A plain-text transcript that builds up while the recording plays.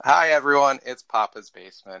Hi, everyone. It's Papa's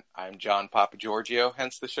Basement. I'm John Papa Giorgio,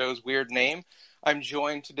 hence the show's weird name. I'm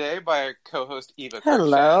joined today by our co-host Eva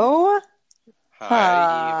Hello. Cruikshank.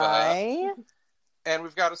 Hi, Eva. And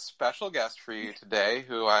we've got a special guest for you today,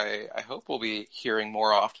 who I hope we'll be hearing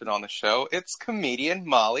more often on the show. It's comedian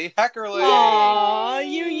Molly Heckerling. Aw,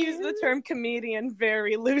 you use the term comedian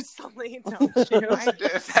very loosely, don't you?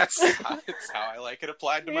 That's how I like it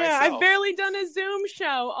applied to myself. I've barely done a Zoom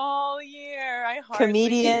show all year. I hardly...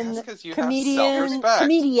 Comedian, Yes, you have self-respect.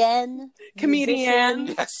 comedian,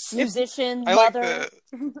 Yes. musician, I mother.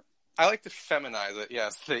 I like to feminize it.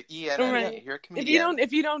 Yes, the ENN. Right. You're a comedian.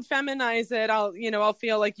 If you don't feminize it, I'll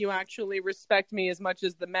feel like you actually respect me as much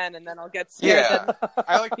as the men, and then I'll get scared. Yeah,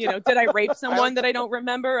 I like. Did I rape someone that I don't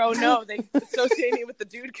remember? Oh no, they associate me with the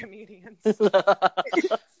dude comedians.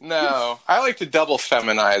 No, I like to double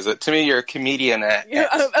feminize it. To me, you're a comedian.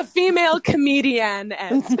 A female comedian.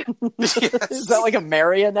 Yes. Is that like a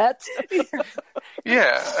marionette?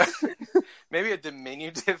 Yeah. Maybe a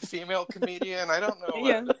diminutive female comedian. I don't know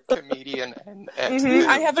what comedian and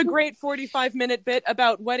I have a great 45-minute bit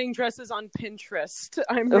about wedding dresses on Pinterest.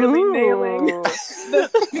 I'm really nailing the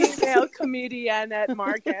female comedian at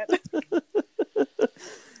market.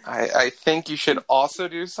 I think you should also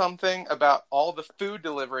do something about all the food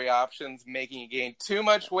delivery options making you gain too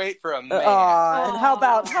much weight for a man. And how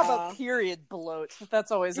about period bloat?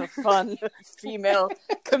 That's always a fun female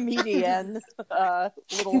comedian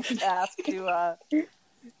little task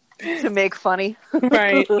to make funny.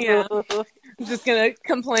 Right, yeah. I'm just gonna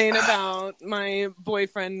complain about my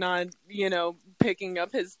boyfriend not, picking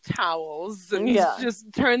up his towels and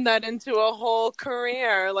just turn that into a whole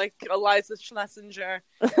career, like Eliza Schlesinger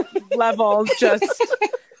level. Just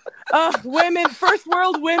women, first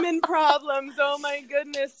world women problems. Oh my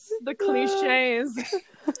goodness, the cliches.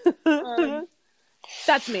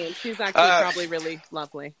 That's me. She's actually probably really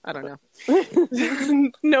lovely. I don't know.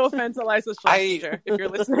 No offense, Eliza Schlesinger, if you're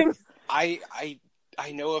listening.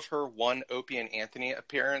 I know of her one Opie and Anthony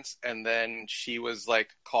appearance, and then she was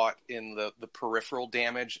caught in the peripheral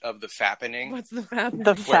damage of the fappening. What's the fappening?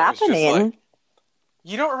 The fappening?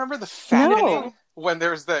 You don't remember the fappening? No. When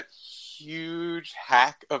there's that huge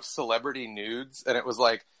hack of celebrity nudes, and it was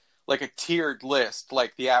like a tiered list.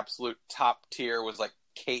 Like the absolute top tier was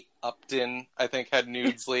Kate Upton, I think, had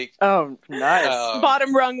nudes leaked. Oh, nice.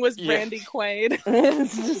 Bottom rung was Randy Quaid.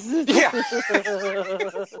 Yeah.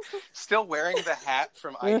 Still wearing the hat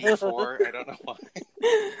from ID4. I don't know why.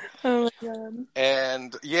 Oh, my God.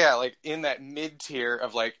 And, in that mid-tier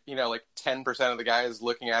of, 10% of the guys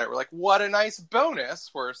looking at it were like, what a nice bonus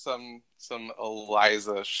for some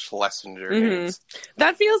Eliza Schlesinger nudes.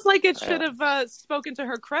 That feels like it should have spoken to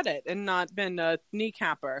her credit and not been a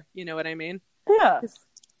kneecapper. You know what I mean? Yeah.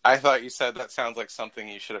 I thought you said that sounds like something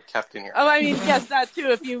you should have kept in your Oh, I mean, yes, that too.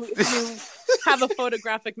 If you have a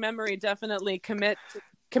photographic memory, definitely commit to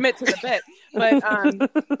the bit. But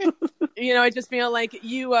I just feel like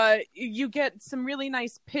you get some really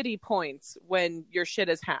nice pity points when your shit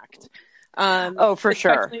is hacked. For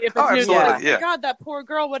sure. If it's absolutely. Oh my God, that poor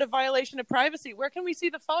girl! What a violation of privacy. Where can we see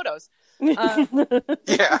the photos?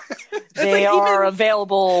 Yeah, they are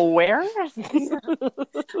available where?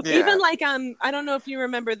 Even I don't know if you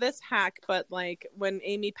remember this hack, but when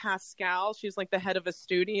Amy Pascal, she's the head of a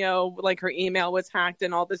studio, her email was hacked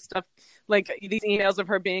and all this stuff. These emails of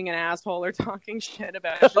her being an asshole or talking shit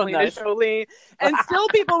about Angelina Jolie, and still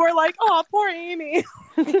people were like, "Oh, poor Amy."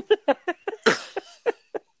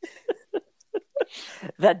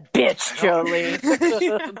 That bitch, Jolie.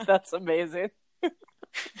 That's amazing.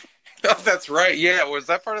 Oh, that's right. Yeah, was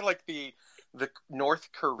that part of the North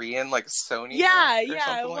Korean Sony? Yeah,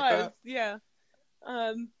 it was. that? Yeah.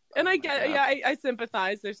 And I get, I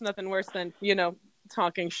sympathize. There's nothing worse than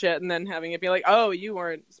talking shit and then having it be like, oh, you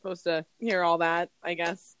weren't supposed to hear all that. I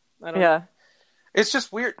guess I don't know. It's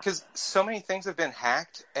just weird because so many things have been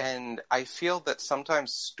hacked, and I feel that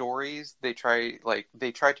sometimes stories they try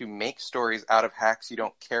to make stories out of hacks you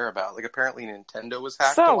don't care about. Apparently Nintendo was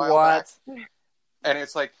hacked a while back, and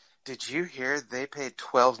it's did you hear they paid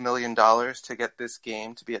 $12 million to get this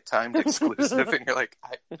game to be a timed exclusive? And you're like,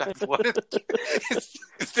 what is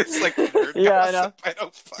this nerd gossip? I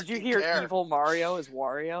know. Did you hear care. Evil Mario is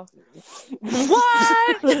Wario?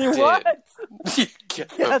 What? What? Get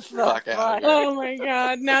the fuck out of here. Oh my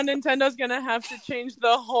God. Now Nintendo's going to have to change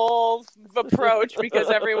the whole approach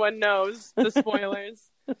because everyone knows the spoilers.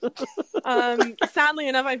 Sadly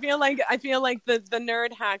enough, I feel like the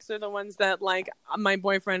nerd hacks are the ones that my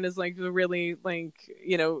boyfriend is really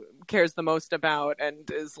cares the most about, and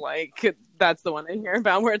is that's the one I hear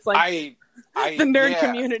about where it's the nerd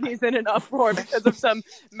community's in an uproar because of some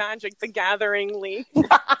Magic the Gathering leak.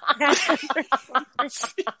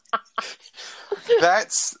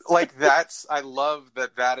 I love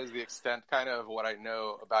that is the extent kind of what I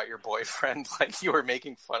know about your boyfriend. Like, you were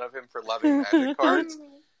making fun of him for loving Magic cards.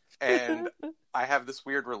 And I have this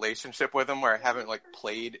weird relationship with him where I haven't like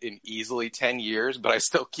played in easily 10 years, but I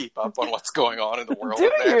still keep up on what's going on in the world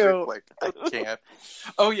of Magic. You? Like, I can't.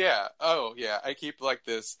 Oh yeah. I keep like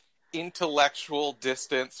this intellectual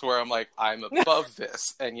distance where I'm like, I'm above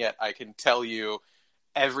this, and yet I can tell you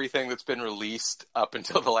everything that's been released up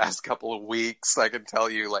until the last couple of weeks. I can tell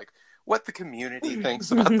you like what the community thinks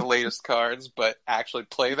about the latest cards, but actually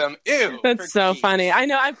play them. Ew! That's so funny. I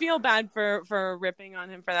know. I feel bad for ripping on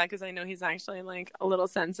him for that, because I know he's actually like a little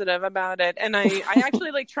sensitive about it. And I actually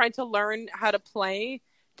like tried to learn how to play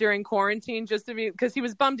during quarantine just to be, because he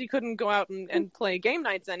was bummed he couldn't go out and play game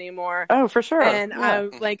nights anymore. Oh, for sure. And I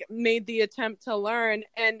like made the attempt to learn,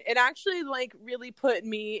 and it actually like really put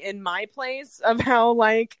me in my place of how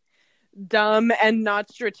like dumb and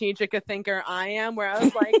not strategic a thinker I am, where I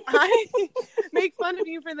was like, I make fun of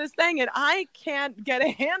you for this thing and I can't get a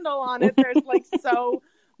handle on it. There's like so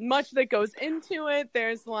much that goes into it.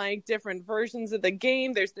 There's like different versions of the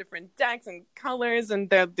game, there's different decks and colors, and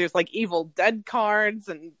there's like Evil Dead cards,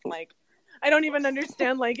 and like I don't even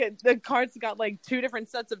understand, like the cards got like 2 different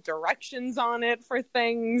sets of directions on it for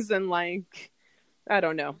things, and like I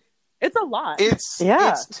don't know, it's a lot. It's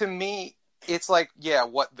to me, it's like,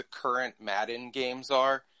 what the current Madden games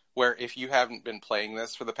are, where if you haven't been playing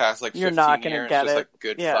this for the past like 15 you're not gonna years, get just it. Like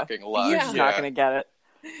good fucking luck. You're just not gonna get it.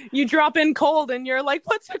 You drop in cold and you're like,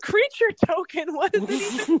 what's a creature token? What does it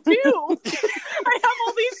even do? I have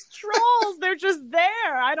all these trolls. They're just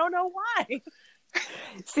there. I don't know why.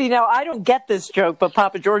 See, now I don't get this joke, but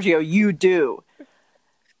Papa Giorgio, you do.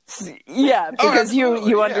 Yeah, because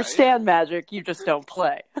you understand Magic, you just don't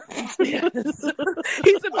play. Yes.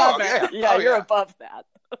 He's above that. Yeah, you're above that.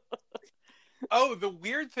 The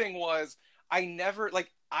weird thing was,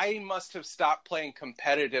 I must have stopped playing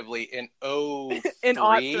competitively in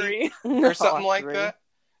 03 or something like that.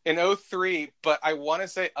 In 03, but I want to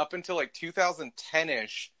say up until like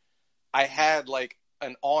 2010-ish, I had like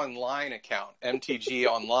an online account, MTG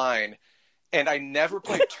Online, and I never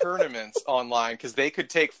played tournaments online because they could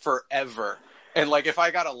take forever. And like if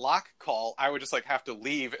I got a lock call, I would just like have to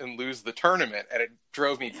leave and lose the tournament, and it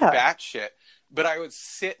drove me batshit. But I would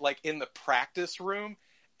sit like in the practice room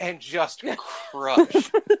and just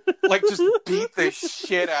crush, like just beat the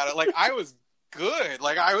shit out of it. Like I was good,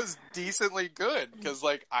 like I was decently good, because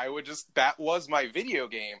like that was my video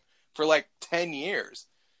game for like 10 years.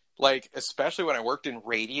 Like especially when I worked in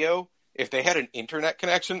radio, if they had an internet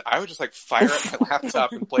connection, I would just like fire up my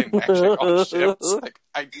laptop and play Magic on ships. Like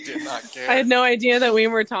I did not care. I had no idea that we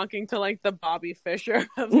were talking to like the Bobby Fischer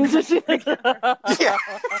of Magic. Yeah.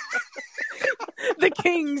 The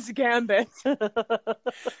King's Gambit.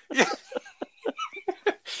 Yeah.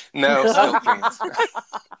 No, still King's.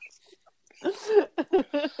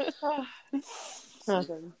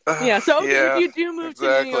 So if you do move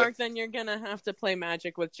to New York, then you're gonna have to play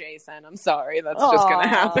Magic with Jason. I'm sorry, that's just gonna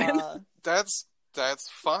happen. That's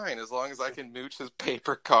fine, as long as I can mooch his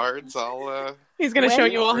paper cards. He's gonna show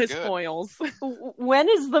you all his foils. When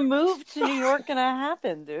is the move to New York gonna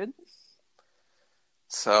happen, dude?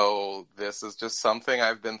 So this is just something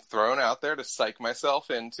I've been thrown out there to psych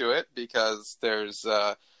myself into it, because there's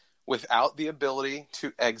without the ability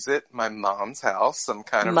to exit my mom's house, I'm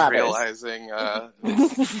kind of realizing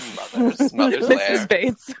mother's Mrs.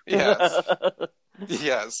 Bates.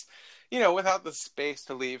 Yes. You know, without the space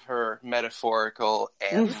to leave her metaphorical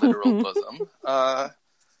and literal bosom,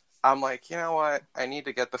 I'm like, you know what? I need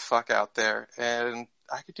to get the fuck out there, and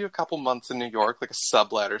I could do a couple months in New York, like a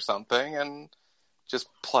sublet or something, and just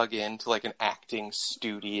plug into like an acting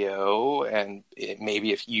studio, and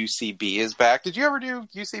maybe if UCB is back. Did you ever do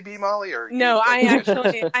UCB, Molly? Or no, I'm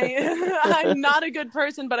not a good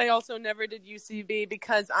person, but I also never did UCB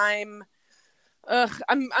because I'm a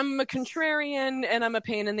contrarian and I'm a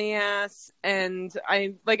pain in the ass, and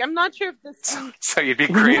I'm not sure if this. So you'd be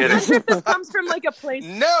creative. I'm not sure if this comes from like a place.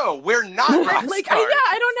 No, we're not rock stars.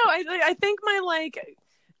 I don't know. I think my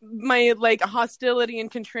hostility and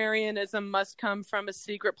contrarianism must come from a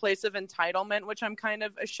secret place of entitlement, which I'm kind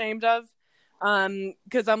of ashamed of.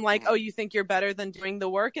 Because I'm like, oh, you think you're better than doing the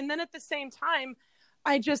work? And then at the same time,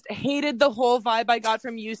 I just hated the whole vibe I got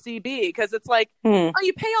from UCB, because it's like, oh,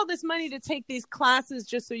 you pay all this money to take these classes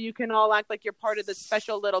just so you can all act like you're part of this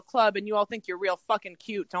special little club, and you all think you're real fucking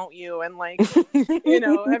cute, don't you? And like,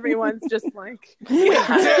 everyone's just like,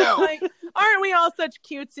 Aren't we all such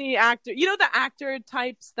cutesy actors? You know, the actor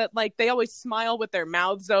types that, like, they always smile with their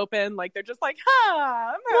mouths open. Like, they're just like,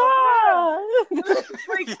 like,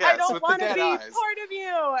 Yes, I don't with the want to dead be eyes. part of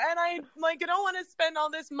you. And I don't want to spend all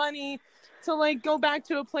this money to, like, go back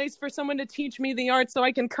to a place for someone to teach me the art so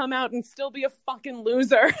I can come out and still be a fucking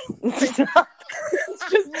loser. It's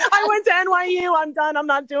just, I went to NYU. I'm done. I'm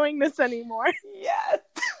not doing this anymore. Yes.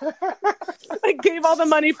 I gave all the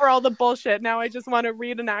money for all the bullshit. Now I just want to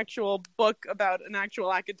read an actual book about an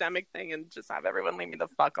actual academic thing and just have everyone leave me the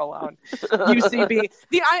fuck alone. UCB.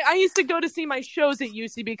 I used to go to see my shows at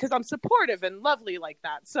UCB because I'm supportive and lovely like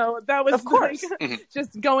that. So that was, of course, like,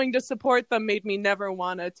 just going to support them made me never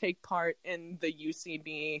want to take part in the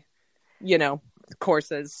UCB, you know,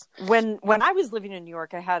 courses. When I was living in New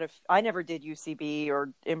York, I never did UCB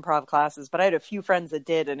or improv classes, but I had a few friends that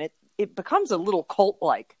did, and it becomes a little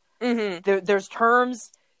cult-like. Mm-hmm. There's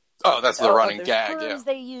terms. Oh, that's the running gag. Terms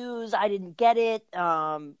Yeah, they use. I didn't get it.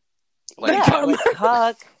 like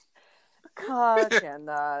cuck, and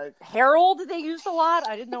Harold. They used a lot.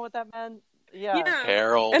 I didn't know what that meant. Yeah.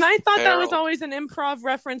 Harold. And I thought that was Harold. always an improv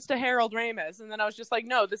reference to Harold Ramis, and then I was just like,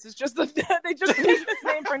 no, this is just they just picked this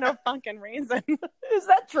name for no fucking reason. Is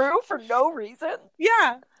that true? For no reason?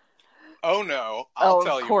 Yeah. Oh no! I'll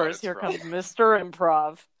tell you. Of course, here comes Mr.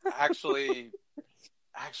 Improv. Actually,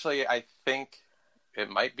 I think it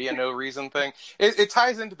might be a no reason thing. It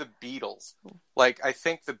ties into the Beatles. Like, I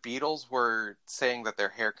think the Beatles were saying that their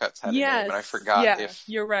haircuts had a name, and I forgot if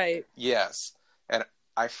you're right. Yes, and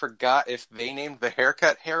I forgot if they named the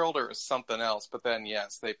haircut Harold or it was something else. But then,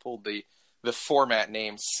 yes, they pulled the format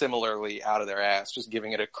name similarly out of their ass, just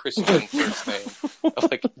giving it a Christian first name,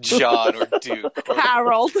 like John or Duke or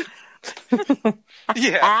Harold.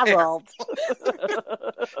 Yeah, Harold.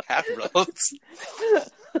 Harold.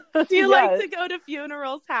 Do you like to go to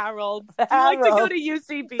funerals, Harold? Do you like to go to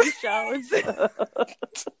UCB shows?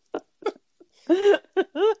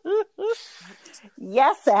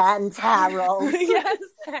 Yes, and Harold. Yes,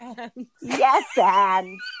 and. Yes,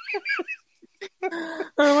 and.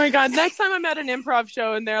 Oh my god! Next time I'm at an improv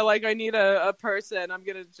show and they're like, "I need a person," I'm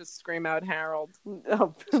gonna just scream out Harold.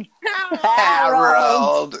 Oh.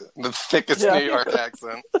 Harold, the thickest New York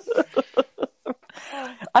accent.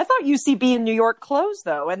 I thought UCB in New York closed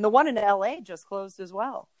though, and the one in LA just closed as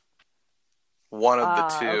well. One of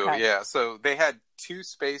the two, okay. yeah. So they had 2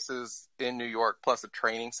 spaces in New York plus a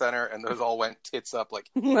training center, and those all went tits up like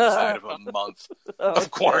inside of a month of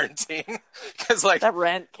quarantine. Because like that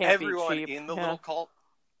rent can't everyone be cheap. in the little cult.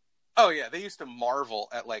 Oh yeah, they used to marvel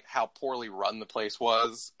at like how poorly run the place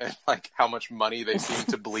was and like how much money they seemed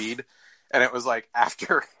to bleed. And it was like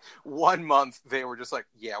after 1 month, they were just like,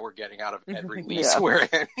 "Yeah, we're getting out of every lease we're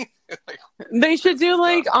in." Like, they should do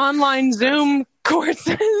like online Zoom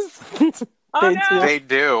courses. They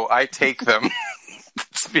do. I take them.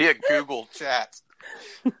 It's via Google Chat.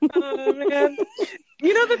 Oh, man.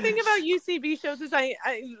 You know, the thing about UCB shows is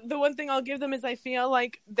the one thing I'll give them is I feel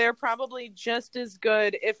like they're probably just as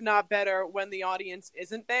good, if not better, when the audience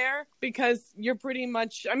isn't there, because you're pretty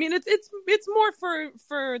much, I mean, it's more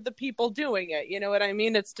for the people doing it. You know what I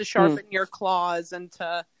mean? It's to sharpen your claws and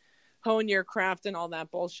to hone your craft and all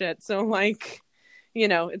that bullshit. So like, you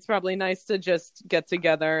know, it's probably nice to just get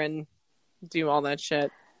together and do all that shit.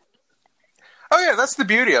 Oh yeah, that's the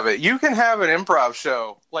beauty of it. You can have an improv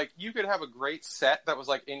show. Like, you could have a great set that was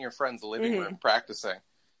like in your friend's living room practicing.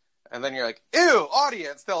 And then you're like, ew,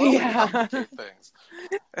 audience, they'll complicate things.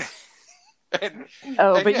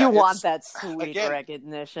 But you want that sweet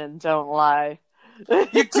recognition, don't lie.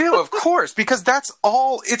 You do, of course, because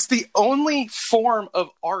it's the only form of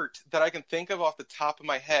art that I can think of off the top of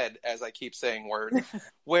my head, as I keep saying word,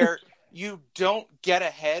 where you don't get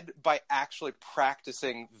ahead by actually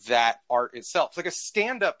practicing that art itself. Like a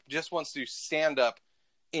stand-up just wants to stand up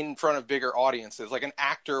in front of bigger audiences. Like an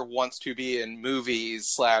actor wants to be in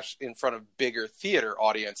movies / in front of bigger theater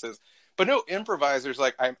audiences. But no improviser's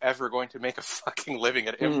like, I'm ever going to make a fucking living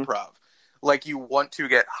at improv. Like, you want to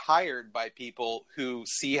get hired by people who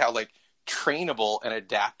see how like trainable and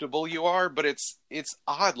adaptable you are, but it's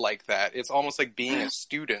odd like that. It's almost like being a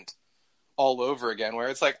student all over again, where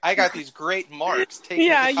it's like, I got these great marks. Take me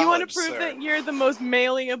to college, you want to prove that you're the most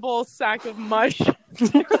malleable sack of mush.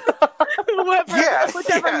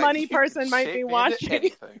 Whichever money person might be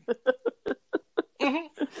watching.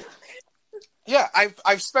 Yeah,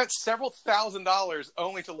 I've spent several $1,000s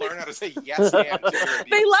only to learn how to say yes and to your abuse.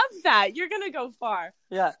 They love that. You're gonna go far.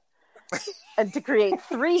 Yeah. and to create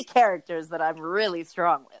 3 characters that I'm really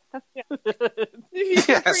strong with. You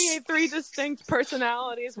can create 3 distinct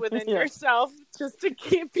personalities within yourself just to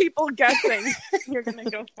keep people guessing. You're going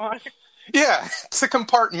to go far. Yeah, to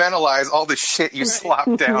compartmentalize all the shit you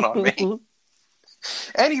slop down on me.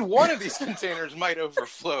 Any one of these containers might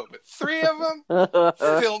overflow, but 3 of them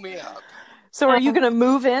fill me up. So are you going to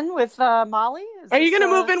move in with Molly? Are you going to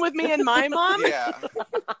move in with me and my mom? Yeah.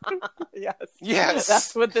 Yes.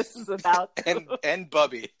 That's what this is about. And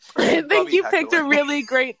Bubby. I think you picked a really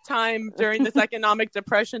great time during this economic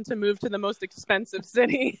depression to move to the most expensive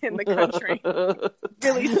city in the country.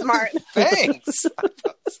 Really smart. Thanks.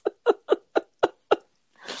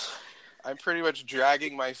 I'm pretty much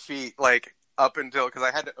dragging my feet, like, up until, because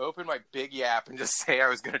I had to open my big yap and just say I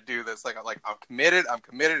was going to do this. Like, I'm committed,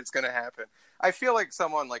 it's going to happen. I feel like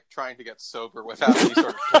someone, like, trying to get sober without any sort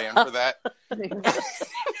of plan for that.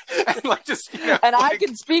 And, like, just, you know, and like, I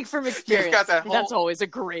can speak from experience. Got that whole... That's always a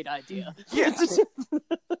great idea. Yes.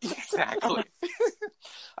 Exactly.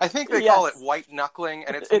 I think they call it white knuckling,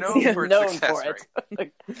 and it's known for its success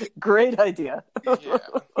rate. Great idea.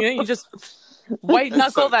 Yeah, you just white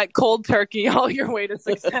knuckle that cold turkey all your way to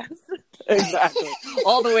success. Exactly.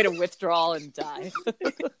 All the way to withdrawal and die.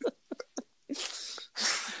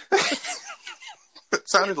 It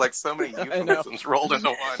sounded like so many euphemisms rolled into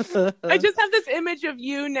one. I just have this image of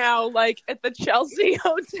you now, like, at the Chelsea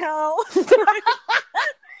Hotel. Why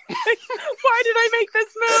did I make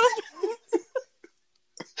this move?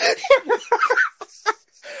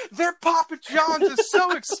 Their Papa John's is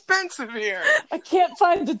so expensive here. I can't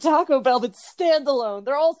find a Taco Bell that's standalone.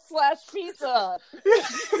 They're all slash pizza.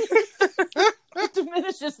 It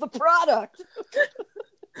diminishes the product.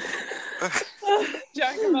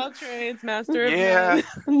 Jack of all trades, master of none.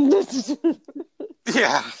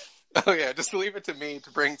 Yeah. Oh yeah, just leave it to me to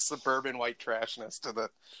bring suburban white trashness to the.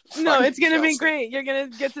 No, it's gonna be great. You're gonna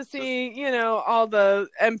get to see, you know, all the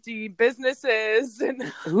empty businesses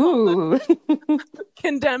and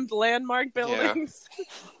condemned landmark buildings.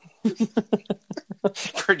 Yeah.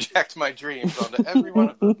 Project my dreams onto every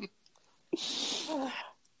one of them.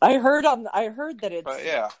 I heard that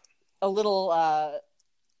it's a little.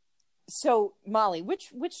 So Molly,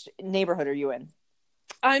 which neighborhood are you in?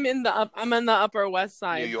 I'm in the Upper West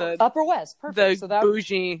Side, the Upper West, perfect. The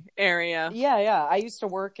bougie area. Yeah. I used to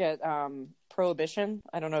work at Prohibition.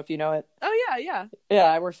 I don't know if you know it. Oh yeah. Yeah,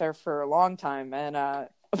 I worked there for a long time, and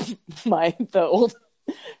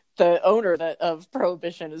the owner of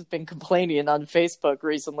Prohibition has been complaining on Facebook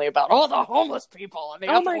recently about all the homeless people on the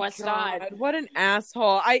Upper West Side. What an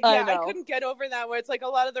asshole! I couldn't get over that. Where it's like a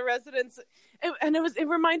lot of the residents, it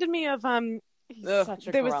reminded me of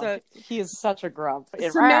He is such a grump.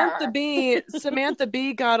 Samantha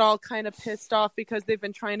Bee got all kind of pissed off because they've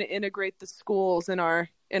been trying to integrate the schools in our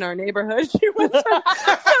neighborhood. She went to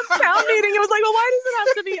some town meeting. It was like, well, why does it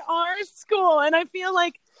have to be our school? And I feel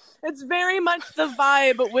like it's very much the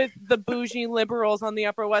vibe with the bougie liberals on the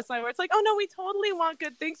Upper West Side, where it's like, oh no, we totally want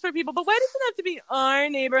good things for people, but why does it have to be our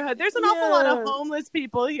neighborhood? There's an awful lot of homeless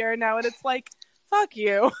people here now, and it's like, fuck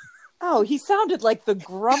you. Oh, he sounded like the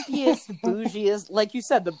grumpiest, bougiest, like you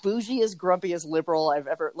said, the bougiest, grumpiest liberal I've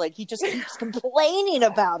ever, like, he just keeps complaining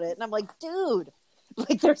about it. And I'm like, dude,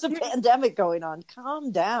 like, there's a pandemic going on.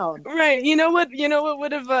 Calm down. Right. You know what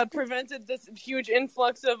would have prevented this huge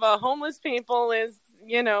influx of homeless people is,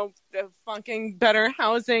 you know, fucking better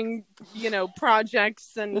housing, you know,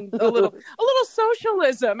 projects and a little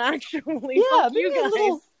socialism, actually. Yeah, maybe a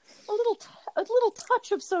little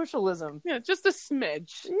touch of socialism. Yeah, just a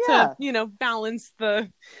smidge to, you know, balance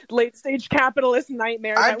the late stage capitalist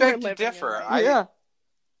nightmare that we're living in. I beg to differ.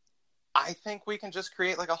 I think we can just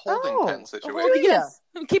create like a holding pen situation.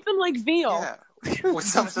 Keep them like veal. Yeah, with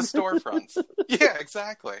some of the storefronts. Yeah,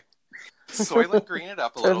 exactly. Soylent Green it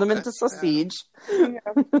up a little bit. Turn them into sausage. Yeah.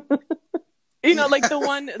 You know, like the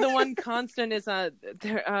one constant is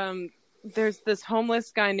there's this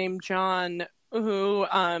homeless guy named John who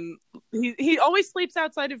he always sleeps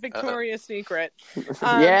outside of Victoria's Secret.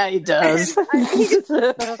 Yeah, he does.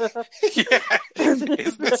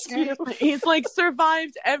 He's like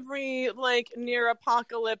survived every like near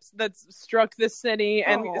apocalypse that's struck this city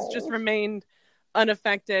and has just remained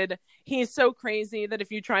unaffected. He's so crazy that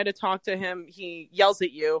if you try to talk to him, he yells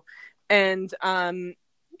at you. And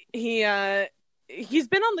he's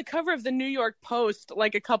been on the cover of the New York Post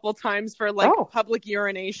like a couple times for like public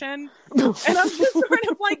urination. And I'm just sort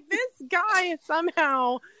of like, this guy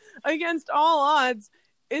somehow, against all odds,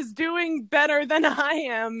 is doing better than I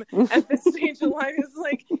am at this stage of life. It's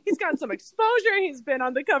like he's gotten some exposure. He's been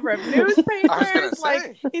on the cover of newspapers.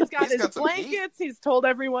 Like he's got his blankets. He's told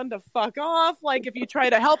everyone to fuck off. Like if you try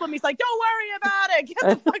to help him, he's like, "Don't worry about it. Get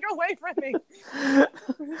the fuck away from me."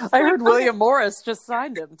 I heard William Morris just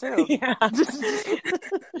signed him too. Yeah,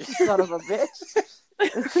 son of a bitch.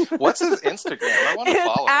 What's his Instagram? I want to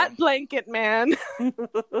follow at him. Blanket Man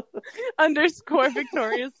 _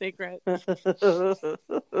 Victoria's Secret.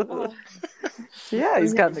 Yeah,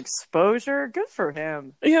 he's got an exposure. Good for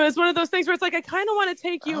him. Yeah, it's one of those things where it's like I kind of want to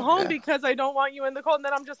take you home because I don't want you in the cold, and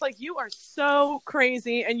then I'm just like, you are so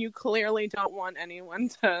crazy, and you clearly don't want anyone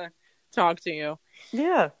to talk to you.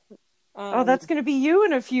 Yeah. That's going to be you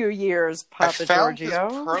in a few years, Papa I found Giorgio.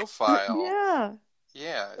 his profile. Yeah.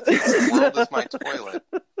 Yeah, the world is my toilet.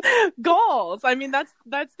 Goals. I mean, that's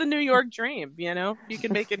the New York dream. You know, you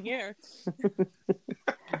can make it here.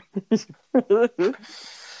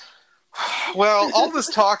 Well, all this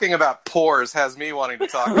talking about pores has me wanting to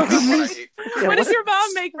talk about what I ate. What did your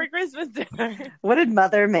mom make for Christmas dinner? What did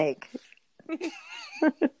Mother make?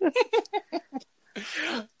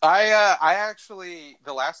 I actually,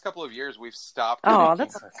 the last couple of years, we've stopped. Oh,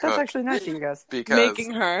 that's actually nice of you guys. Because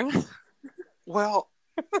making her. Well,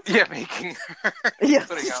 yeah, making her. Yeah.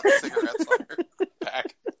 Putting out cigarettes on her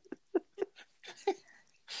back.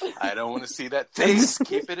 I don't want to see that face.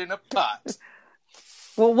 Keep it in a pot.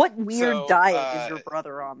 Well, what weird diet is your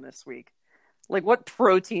brother on this week? Like, what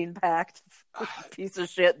protein-packed piece of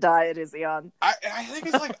shit diet is he on? I think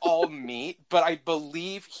it's like all meat, but I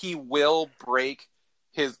believe he will break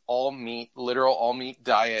his literal all meat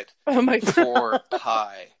diet for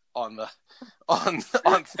pie on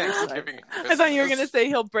Thanksgiving. I thought you were going to say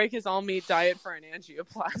he'll break his all meat diet for an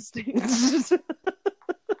angioplasty.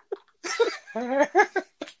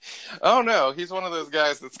 Oh no, he's one of those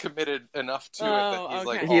guys that's committed enough to it that he's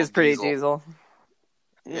like he is pretty diesel.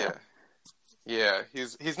 Yeah.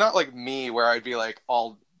 He's not like me where I'd be like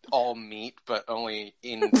all meat, but only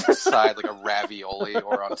inside like a ravioli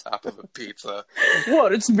or on top of a pizza.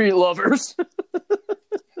 What? It's meat lovers.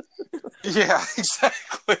 Yeah,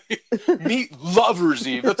 exactly. Meat lovers,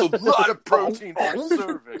 Eve. That's a lot of protein for a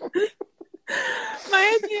serving.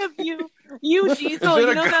 My idea of you Diesel,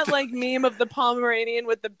 you know that like meme of the Pomeranian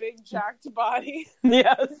with the big jacked body?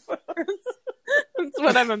 Yes. That's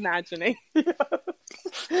what I'm imagining.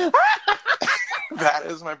 That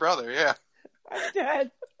is my brother, yeah. I'm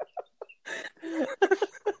dead.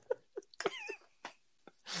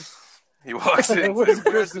 He walks in. What is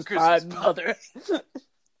Christmas pie, mother?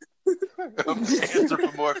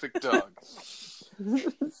 Anthropomorphic dog.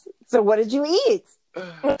 So what did you eat?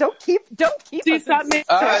 Don't keep. Did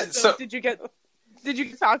so did you get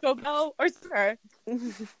Taco Bell or sir?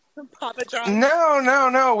 Papa John's?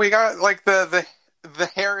 No. We got like the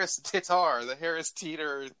Harris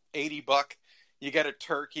Teeter, $80. You get a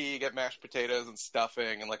turkey, you get mashed potatoes and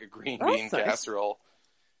stuffing, and like a green bean casserole.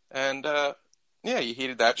 And yeah, you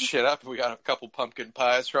heated that shit up. We got a couple pumpkin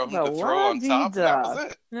pies from him to throw on top. That was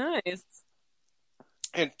it. Nice.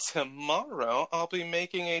 And tomorrow I'll be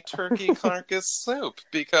making a turkey carcass soup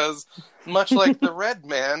because, much like the red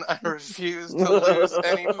man, I refuse to lose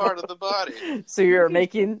any part of the body. So you're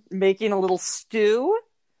making a little stew?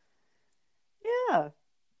 Yeah.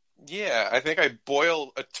 Yeah, I think I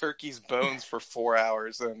boiled a turkey's bones for 4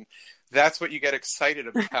 hours, and that's what you get excited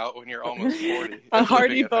about when you're almost 40. A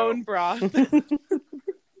hearty bone broth.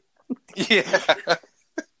 Yeah.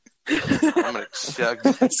 I'm gonna chug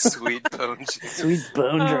that sweet bone juice. Sweet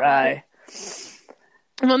bone dry.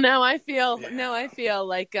 Well, now I feel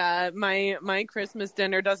like my Christmas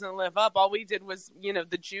dinner doesn't live up. All we did was,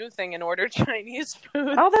 the Jew thing and order Chinese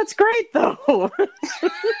food. Oh, that's great though.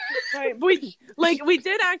 Right. We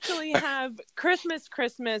did actually have Christmas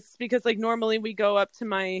because like normally we go up to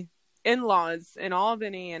my in-laws in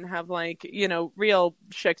Albany and have like, real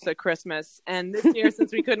shiksa Christmas. And this year,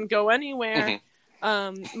 since we couldn't go anywhere,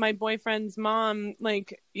 my boyfriend's mom,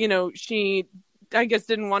 she, I guess,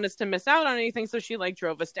 didn't want us to miss out on anything, so she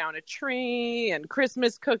drove us down a tree and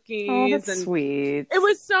Christmas cookies. Oh, that's and sweet. It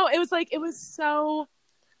was so.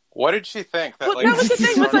 What did she think? That was the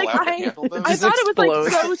thing. Was I thought it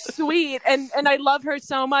was so sweet, and I love her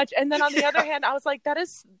so much. And then on the other hand, I was like, that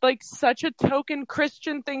is such a token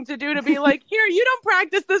Christian thing to do, to be like, here, you don't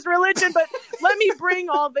practice this religion, but let me bring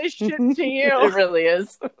all this shit to you. It really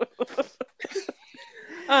is.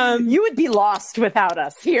 You would be lost without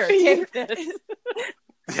us. Here, take this.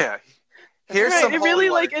 Yeah. Here's some it holy really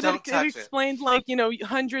water. like it Don't touch explained like, you know,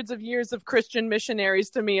 hundreds of years of Christian missionaries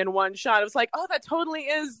to me in one shot. It was like, oh, that totally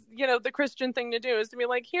is, you know, the Christian thing to do, is to be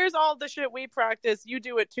like, here's all the shit we practice, you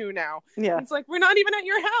do it too now. Yeah. It's like, we're not even at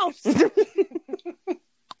your house.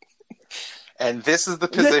 And this is the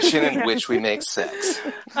position in which we make sex.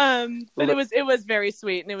 But it was very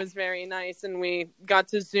sweet and it was very nice, and we got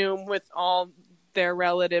to Zoom with all their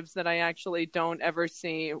relatives that I actually don't ever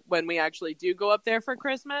see when we actually do go up there for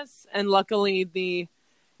Christmas. And luckily the,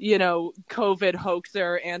 you know, COVID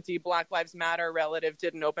hoaxer, anti-Black Lives Matter relative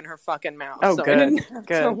didn't open her fucking mouth. Oh, so good. I didn't have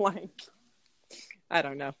Good. to, like, I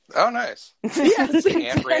don't know. Oh, nice. Yes,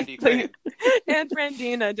 Aunt Randy Queen. Aunt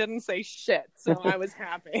Randina didn't say shit, so I was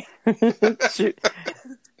happy.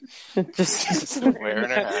 Just Wearing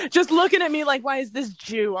her hat. Just looking at me like, why is this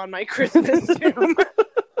Jew on my Christmas Zoom?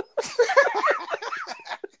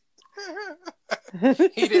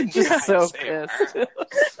 He didn't just so say her. pissed.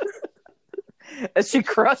 As she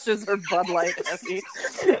crushes her Bud Light, Effie.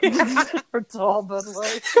 Her tall Bud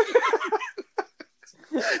Light.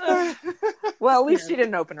 Well, at least she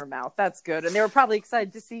didn't open her mouth. That's good. And they were probably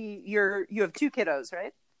excited to see you have 2 kiddos,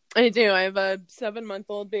 right? I do. I have a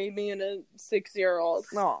 7-month-old baby and a 6-year-old.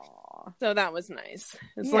 Aww. So that was nice.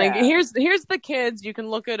 It's Yeah. like, here's the kids. You can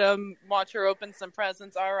look at them, watch her open some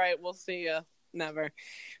presents. All right, we'll see you. Never.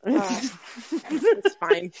 It's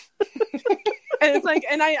fine. And it's like,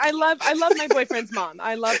 and I love my boyfriend's mom.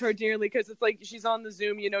 I love her dearly because it's like, she's on the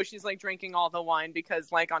Zoom, you know, she's like drinking all the wine because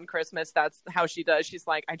like on Christmas, that's how she does. She's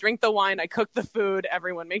like, I drink the wine, I cook the food,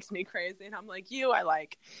 everyone makes me crazy. And I'm like, you're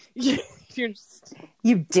just,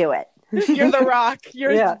 You do it. you're the rock.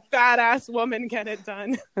 You're Yeah. a badass woman. Get it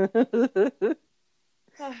done.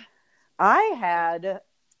 I had.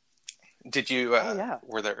 Did you, yeah.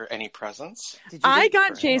 were there any presents? Did you I get-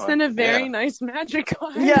 got Jason a very Yeah. nice magic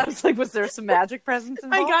card. Yeah, I was like, was there some magic presents I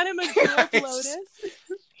involved? got him a gold Nice. lotus.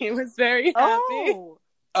 He was very happy.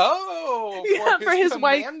 Oh, Yeah, for his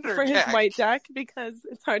commander deck. white deck, because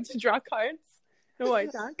it's hard to draw cards. The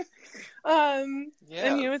white deck. Yeah.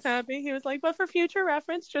 And he was happy. He was like, but for future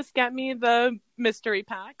reference, just get me the mystery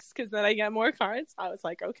packs, because then I get more cards. I was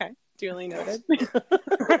like, okay, duly noted.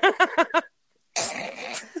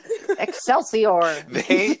 Excelsior.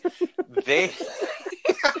 They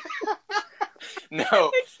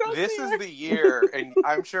no, Excelsior. this is the year, and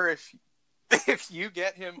I'm sure if you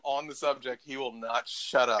get him on the subject, he will not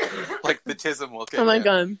shut up. Like the tism will kick Oh my in.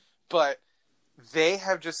 god. But they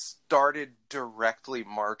have just started directly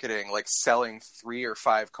marketing, like selling 3 or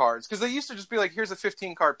 5 cards, because they used to just be like, here's a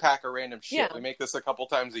 15 card pack of random shit. Yeah. We make this a couple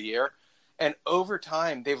times a year. And over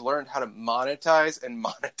time, they've learned how to monetize and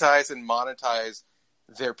monetize and monetize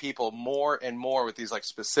their people more and more with these like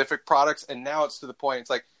specific products. And now it's to the point, it's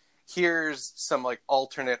like, here's some like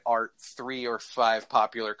alternate art 3 or 5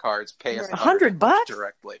 popular cards, pay us $100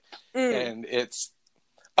 directly. Mm. And it's,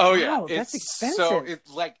 oh yeah, Wow, that's it's expensive. so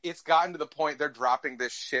it's gotten to the point they're dropping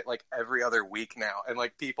this shit like every other week now, and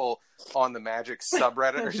like people on the Magic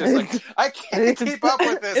subreddit are just like, I can't keep up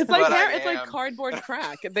with this. It's like but I it's like am. cardboard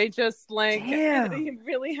crack. They just like Damn. they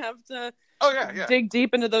really have to Oh yeah. dig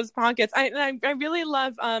deep into those pockets. I really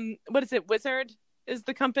love what is it? Wizard is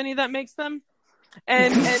the company that makes them.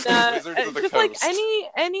 And Wizards of the just like Coast.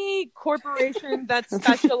 any corporation that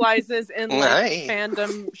specializes in like Nice.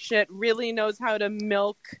 fandom shit really knows how to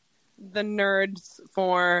milk the nerds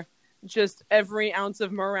for just every ounce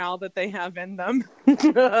of morale that they have in them.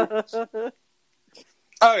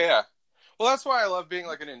 Oh yeah. Well, that's why I love being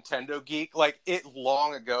like a Nintendo geek. Like it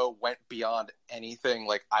long ago went beyond anything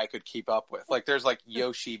like I could keep up with. Like there's like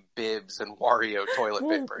Yoshi bibs and Wario toilet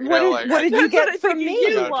paper. You know, like what did you get from I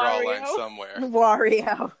me? gotta draw a Wario? line somewhere.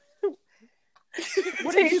 Wario.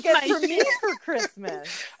 What did you get Taste for my me for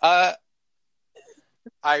Christmas? I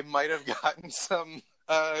might have gotten some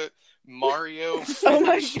Mario Oh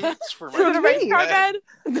my sheets for For my the race bed. car bed?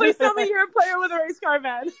 Please tell me you're a player with a race car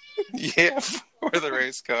bed. Yeah, for the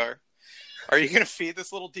race car. Are you going to feed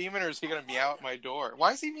this little demon, or is he going to meow at my door?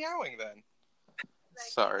 Why is he meowing then?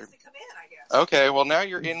 Sorry. Okay, well now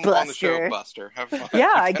you're in on the show, Buster. Have fun.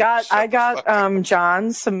 Yeah, I got Shut the fuck up.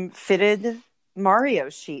 John some fitted Mario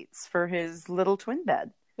sheets for his little twin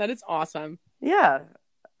bed. That is awesome. Yeah,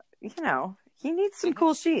 you know, he needs some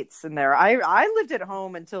cool sheets in there. I lived at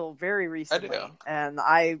home until very recently, and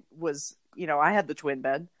I was, you know, I had the twin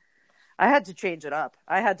bed. I had to change it up.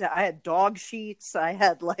 I had dog sheets. I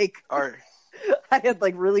had like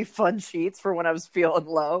really fun sheets for when I was feeling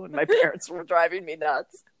low and my parents were driving me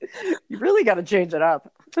nuts. You really got to change it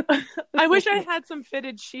up. I wish I had some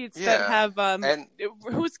fitted sheets that have and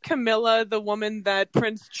who's Camilla, the woman that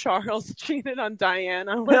Prince Charles cheated on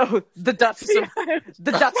Diana with? No, the Duchess of her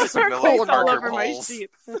Camilla face all Parker over my Bowles.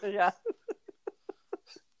 sheets. Yeah.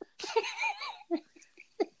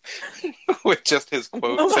 With just his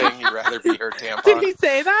quote saying he'd rather be her tampon. Did he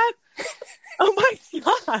say that? Oh my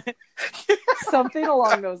god! Something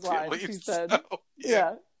along those I lines. believe He said, so.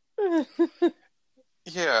 "Yeah,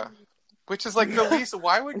 Yeah. Which is like the least.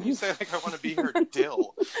 Why wouldn't you say like I want to be her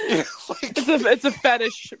dill? You know, like, It's a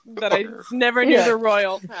fetish that I never knew the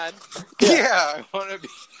royals had. yeah,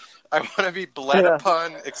 I want to be bled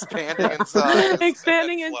upon, expanding in size,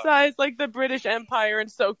 Expanding in size like the British Empire and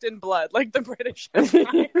soaked in blood like the British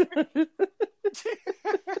Empire.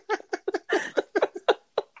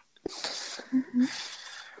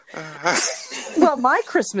 Well, my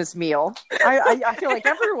Christmas meal, I feel like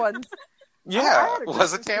everyone's. Yeah, I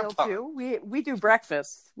was a Christmas meal, tampon. too. We do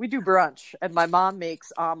breakfast. We do brunch, and my mom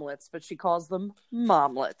makes omelets, but she calls them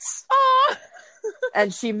momlets. Aw.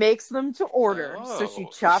 And she makes them to order. So she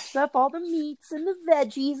chops up all the meats and the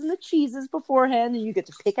veggies and the cheeses beforehand, and you get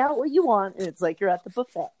to pick out what you want, and it's like you're at the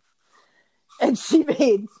buffet. And she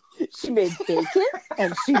made bacon,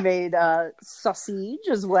 and she made sausage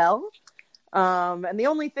as well. And the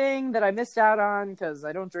only thing that I missed out on, because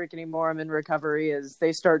I don't drink anymore, I'm in recovery, is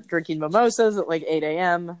they start drinking mimosas at like 8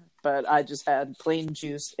 a.m., but I just had plain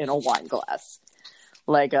juice in a wine glass.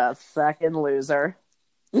 Like a fucking loser.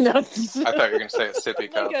 No. I thought you were going to say a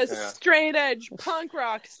sippy cup. Like a straight edge punk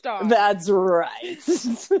rock star. That's right.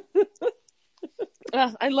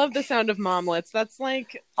 I love the sound of momlets. That's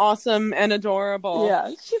like awesome and adorable.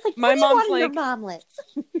 Yeah. She's like, my mom's like, your momlet?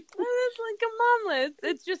 It's like a momlet.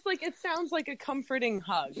 It's just like, it sounds like a comforting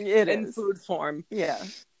hug in food form. Yeah.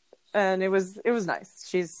 And it was nice.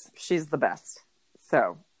 She's the best.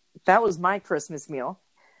 So that was my Christmas meal.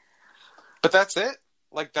 But that's it?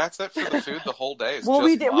 Like, that's it for the food the whole day? Well,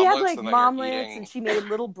 we did. We had like omelets, and she made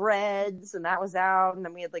little breads, and that was out. And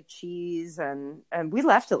then we had like cheese, and we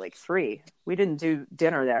left at like 3. We didn't do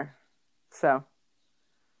dinner there, so.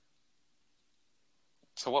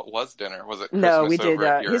 So what was dinner? Was it Christmas? No, we did. Over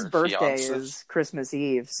at your his birthday fiance's? is Christmas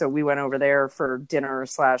Eve, so we went over there for dinner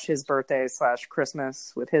 / his birthday /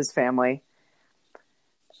 Christmas with his family.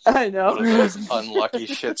 I know. One of those unlucky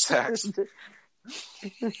shit sacks.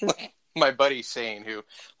 My buddy Shane, who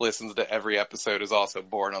listens to every episode, is also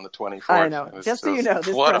born on the 24th. I know. Just so you know,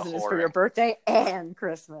 this present is for your birthday and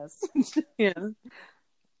Christmas. Yeah.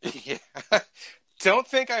 Yeah. Don't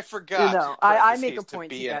think I forgot. No, I make a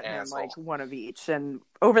point to get him like one of each. And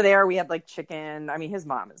over there we had like chicken. I mean, his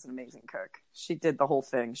mom is an amazing cook. She did the whole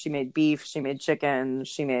thing. She made beef, she made chicken,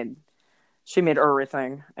 she made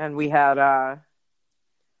everything. And we had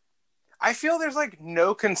I feel there's like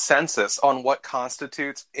no consensus on what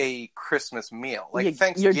constitutes a Christmas meal. Like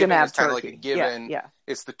Thanksgiving is kind of like a given. Yeah.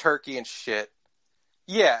 It's the turkey and shit.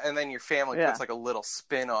 Yeah, and then your family puts like a little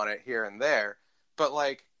spin on it here and there. But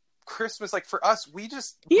like Christmas, like for us, we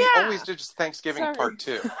always did just Thanksgiving part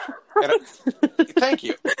 2. Thank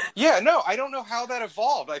you. Yeah, no, I don't know how that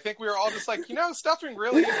evolved. I think we were all just like, stuffing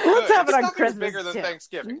really is good. Let's have it on Stuffing Christmas is bigger than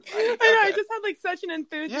Thanksgiving. I know, I just had like such an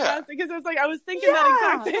enthusiasm because I was like, I was thinking that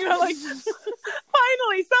exact thing. I'm like,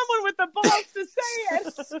 finally, someone with the balls to say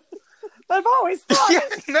it. I've always thought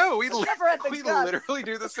it. No, we literally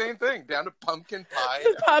do the same thing, down to pumpkin pie.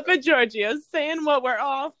 Papa Giorgio saying what we're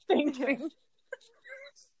all thinking.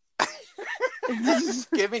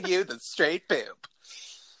 Giving you the straight poop.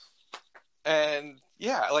 And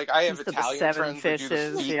yeah, like I have Italian friends who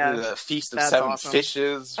do the Feast of Seven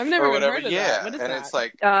Fishes. I've never even heard of that. What is that? It's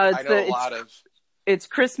like I know a lot of. It's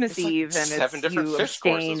Christmas Eve, like and 7 different you fish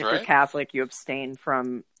abstain courses, if right? you're Catholic. You abstain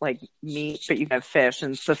from like meat, but you have fish,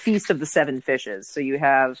 and it's the Feast of the Seven Fishes. So you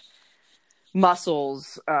have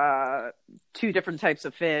mussels, 2 different types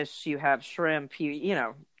of fish. You have shrimp.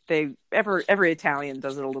 Every Italian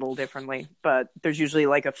does it a little differently, but there's usually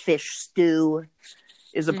like a fish stew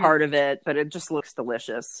is a part of it, but it just looks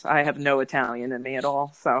delicious. I have no Italian in me at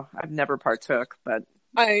all, so I've never partook, but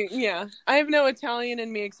I have no Italian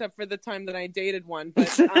in me except for the time that I dated one,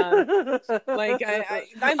 but like I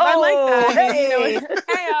like that.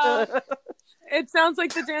 Hey. It sounds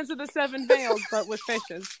like the Dance of the Seven Veils, but with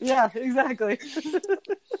fishes. Yeah, exactly.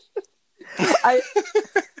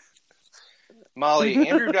 Molly,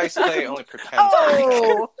 Andrew Dice Clay only pretends.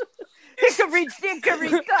 Oh, hickory dickory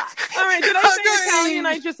dock. All right, did I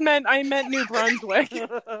say Italian? I meant New Brunswick.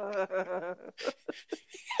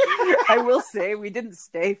 I will say we didn't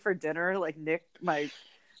stay for dinner. Like Nick, my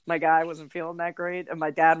guy wasn't feeling that great, and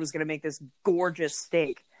my dad was going to make this gorgeous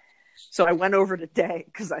steak. So I went over today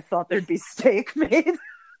because I thought there'd be steak made.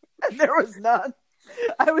 And there was none.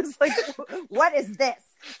 I was like, what is this?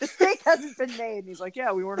 The steak hasn't been made. And he's like,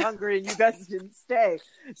 yeah, we weren't hungry and you guys didn't stay.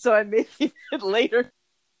 So I made it later.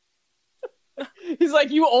 He's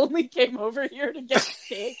like, you only came over here to get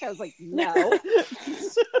steak? I was like, no.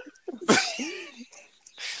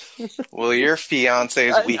 Will your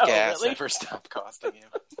fiance's weak ass ever stop costing you?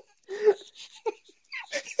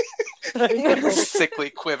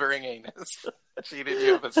 Sickly quivering anus cheated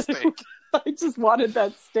you of a steak. I just wanted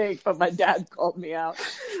that steak, but my dad called me out.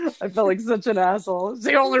 I felt like such an asshole. It's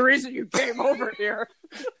the only reason you came over here.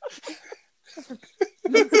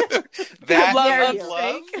 That love of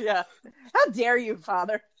love? Yeah. How dare you,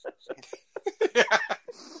 Father?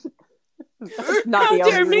 Not how the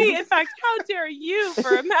dare only me? reason. In fact, how dare you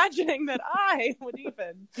for imagining that I would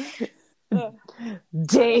even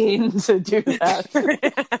deign to do that?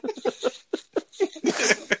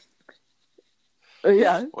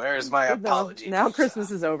 Yeah. Where's my apology? Now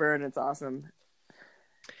Christmas is over and it's awesome.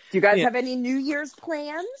 Do you guys have any New Year's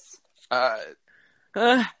plans? no,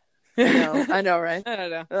 I know, right? I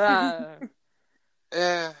don't know.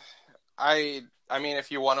 I mean,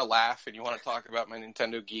 if you want to laugh and you want to talk about my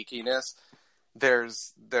Nintendo geekiness,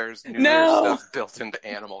 there's New Year's stuff built into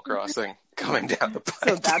Animal Crossing coming down the pipe.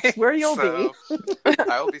 So that's where you'll be.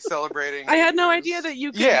 I will be celebrating. I had no idea that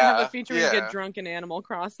you could have a feature where you get drunk in Animal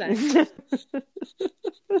Crossing.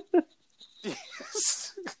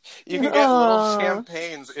 Yes. You can get little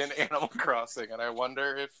champagnes in Animal Crossing, and I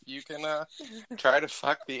wonder if you can try to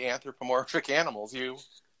fuck the anthropomorphic animals you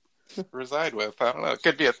reside with. I don't know. It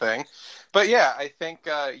could be a thing. But yeah, I think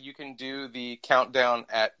you can do the countdown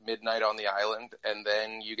at midnight on the island, and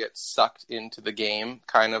then you get sucked into the game,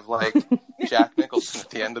 kind of like Jack Nicholson at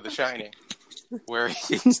the end of The Shining, where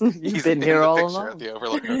he's been here all along at the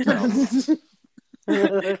Overlook Hotel.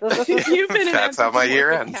 You've been That's how my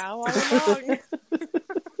year ends. Cow all along.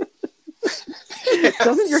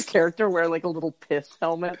 Doesn't your character wear like a little pith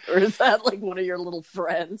helmet, or is that like one of your little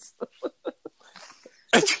friends?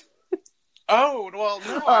 Oh, well,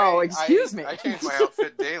 no. Excuse me. I change my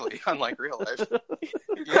outfit daily, unlike real life.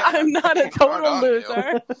 Yeah, I'm not a total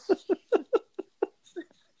loser.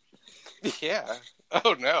 Yeah.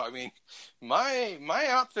 Oh, no. I mean, my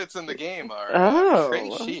outfits in the game are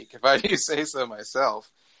pretty chic, if I do say so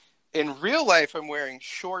myself. In real life, I'm wearing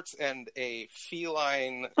shorts and a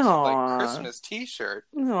feline like Christmas T-shirt,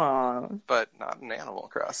 but not in Animal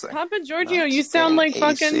Crossing. Papa Giorgio, you sound like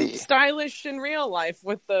fucking stylish in real life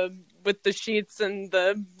with the sheets and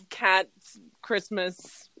the cat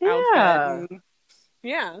Christmas outfit. And,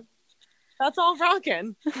 yeah, that's all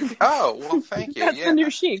rocking. Oh, well, thank you. That's the new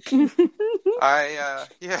chic.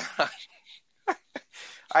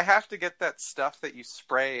 I have to get that stuff that you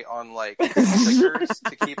spray on, like, stickers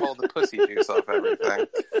to keep all the pussy juice off everything.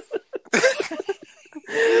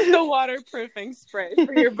 The waterproofing spray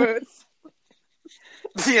for your boots.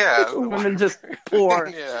 Yeah. Women just pour.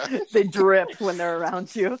 Yeah. They drip when they're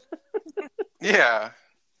around you. Yeah.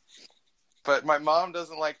 But my mom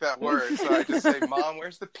doesn't like that word, so I just say, Mom,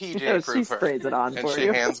 where's the PJ proofer? She sprays it on and for she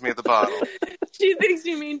you. hands me the bottle. She thinks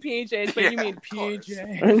you mean PJs, but you mean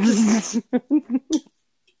PJ.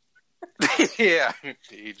 Yeah,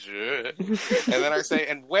 PJ. And then I say,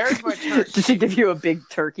 and where's my turkey? Did she give you a big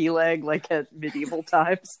turkey leg like at medieval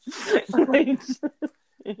times?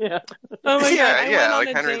 Yeah. Oh my god, I went like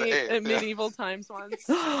on Henry a date VIII, at medieval times once.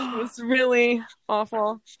 It was really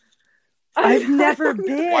awful. I've never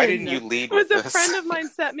been. Why didn't you lead It was with a this? friend of mine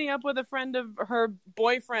set me up with a friend of her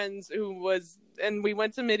boyfriend's and we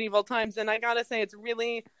went to medieval times, and I gotta say it's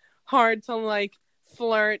really hard to like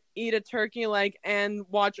flirt, eat a turkey leg, and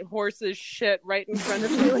watch horses shit right in front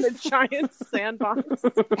of you in a giant sandbox.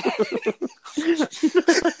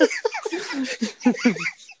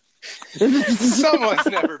 Someone's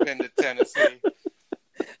never been to Tennessee.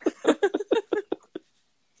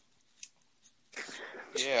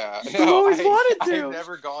 Yeah, no, I've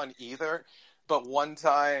never gone either. But one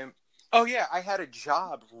time, I had a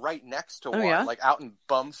job right next to one, like out in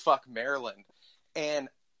bumfuck Maryland, and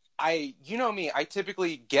you know me, I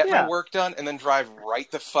typically get my work done and then drive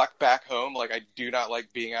right the fuck back home. Like, I do not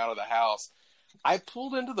like being out of the house. I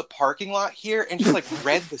pulled into the parking lot here and just, like,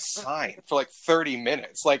 read the sign for, like, 30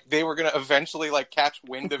 minutes. Like, they were going to eventually, like, catch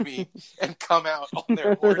wind of me and come out on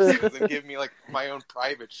their horses and give me, like, my own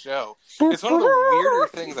private show. It's one of the weirder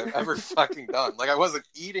things I've ever fucking done. Like, I wasn't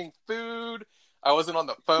eating food. I wasn't on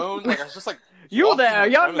the phone. Like, I was just, like, you there,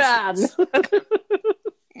 young man.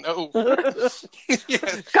 No. Come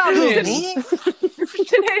in.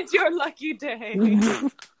 Today's your lucky day.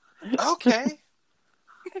 Okay.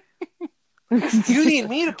 You need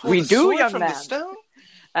me to pull the sword from the stone?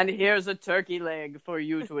 And here's a turkey leg for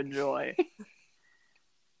you to enjoy.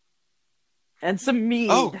 And some mead.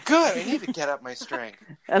 Oh, good. I need to get up my strength.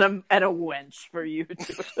 and a wench for you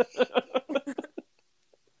to.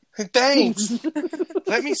 Thanks.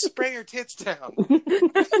 Let me spray your tits down.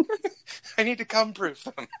 I need to cum proof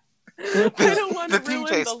them. I don't want to ruin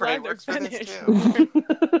DJ the spray leather works for this finish. too.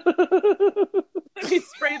 Let me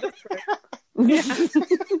spray the spray.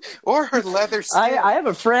 Or her leather skin. I have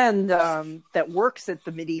a friend that works at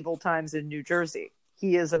the Medieval Times in New Jersey.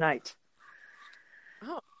 He is a knight.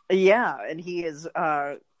 Oh. Yeah, and he is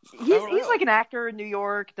he's really? like an actor in New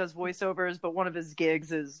York, does voiceovers, but one of his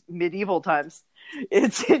gigs is Medieval Times.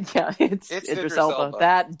 It's Idris Elba.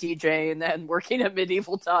 That DJ and then working at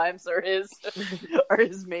Medieval Times are his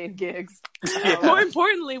main gigs. More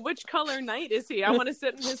importantly, which color knight is he? I want to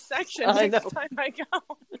sit in his section next time I go.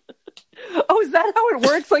 Oh, is that how it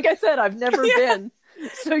works? Like I said, I've never been.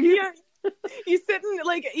 So you sit in,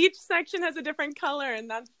 like, each section has a different color, and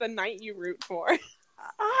that's the knight you root for.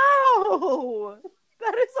 Oh,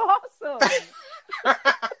 that is awesome.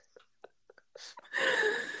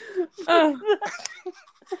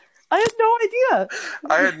 I had no idea.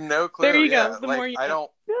 I had no clue. There you go. The like, more you I know.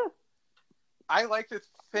 don't. Yeah. I like to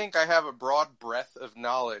think I have a broad breadth of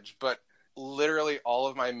knowledge, but literally all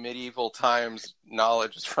of my Medieval Times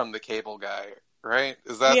knowledge is from the Cable Guy. Right?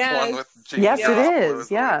 Is that the one with Gene Yes, it Garofalo is. as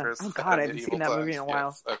Yeah. Lucas Oh God, I haven't Medieval seen that movie in a Times?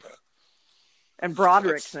 while. Yes. Okay. And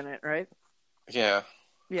Broderick's in it, right? Yeah.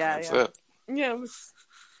 Yeah, That's yeah. it. Yeah, it was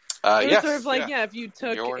Yes, sort of like, if you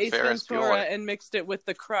took Bjorn Ace Ferris Ventura Bueller. and mixed it with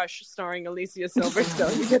The Crush starring Alicia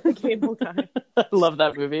Silverstone, you get the Cable Guy. I love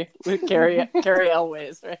that movie with Carrie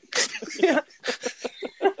Elways, right? Yeah.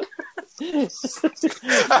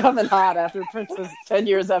 Coming hot after 10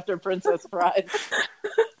 years after Princess Bride.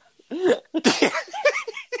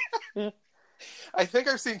 I think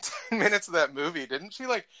I've seen 10 minutes of that movie. Didn't she,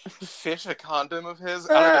 like, fish a condom of his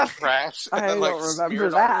out of the trash and then, like, smear it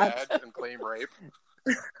on that. red and claim rape?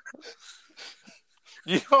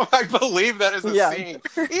 I believe that is a scene.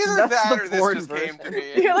 Either That's that the or this porn just version. came to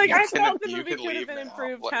me. You're like, I can- felt the you movie can could have leave been now.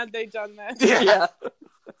 improved Like, had they done that. Yeah.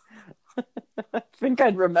 I think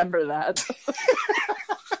I'd remember that.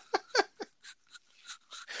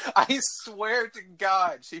 I swear to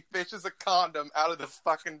God, she fishes a condom out of the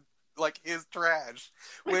fucking, like, his trash,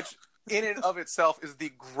 which in and of itself is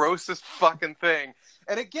the grossest fucking thing.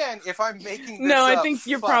 And again, if I'm making this I up, think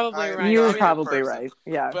you're fuck, probably I am right. You're not a probably person. right.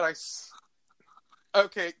 Yeah. But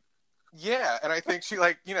okay, yeah, and I think she,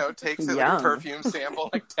 like, takes it like Yum. a perfume sample,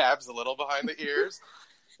 like tabs a little behind the ears,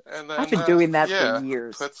 and then I've been doing that for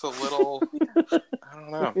years. Puts a little, I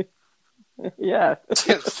don't know, Yeah.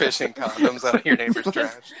 fishing condoms out of your neighbor's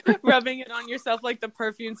trash. Rubbing it on yourself like the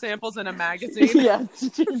perfume samples in a magazine. Yeah.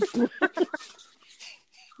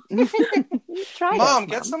 Try Mom,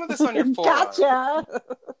 this, get some of this on your forearm. Gotcha.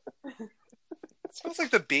 It smells like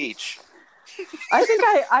the beach. I think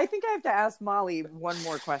I have to ask Molly one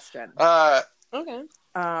more question. Okay.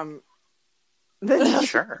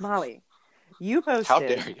 Sure. Molly, you How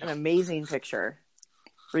posted dare you. an amazing picture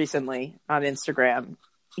recently on Instagram.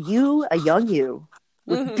 You, a young you,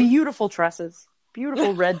 with beautiful tresses,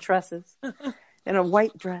 beautiful red tresses, and a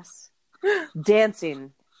white dress,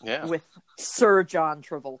 dancing with Sir John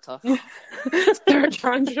Travolta. Sir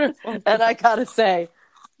John Travolta. And I gotta say,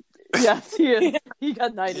 yes, he is. He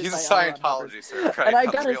got knighted. He's by a L. Ron Scientology, sir. Right? And I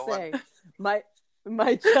On gotta real say, one.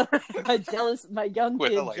 my young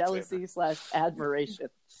With a kid lightsaber. jealousy / admiration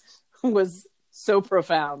was so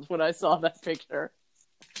profound when I saw that picture.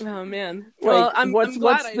 Oh man. Like, Well, I'm glad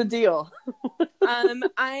what's the deal?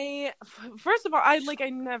 I first of all, I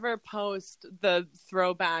never post the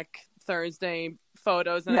throwback Thursday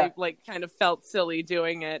photos, and I kind of felt silly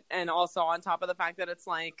doing it, and also on top of the fact that it's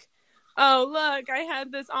like, oh look, I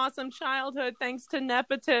had this awesome childhood thanks to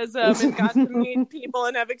nepotism and got to meet people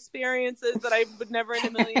and have experiences that I would never in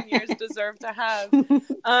a million years deserve to have.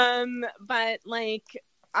 But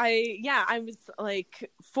I was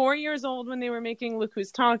like 4 years old when they were making Look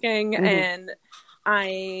Who's Talking, and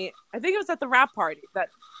I think it was at the rap party that.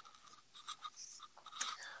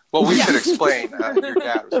 Well, we should explain. Your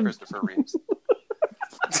dad was Christopher Reeves.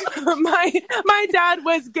 my dad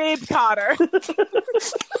was Gabe Cotter.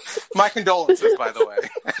 My condolences, by the way.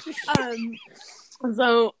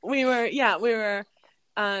 So we were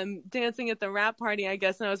dancing at the rap party, I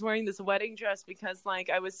guess, and I was wearing this wedding dress because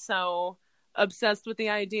I was so obsessed with the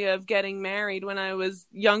idea of getting married when I was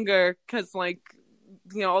younger, because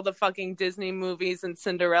all the fucking Disney movies and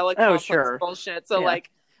Cinderella complex bullshit. So I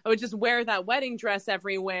would just wear that wedding dress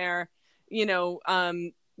everywhere,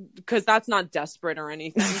 because that's not desperate or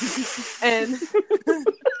anything. And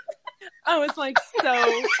I was like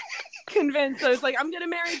so convinced. I was like, I'm gonna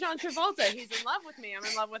marry John Travolta. He's in love with me. I'm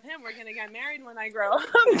in love with him. We're gonna get married when I grow up.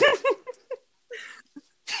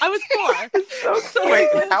 I was 4. So Wait,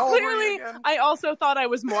 how old were you clearly, again? I also thought I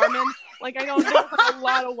was Mormon. Like, I don't know, a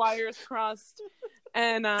lot of wires crossed.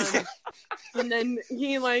 And then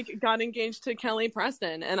he like got engaged to Kelly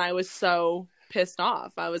Preston, and I was so pissed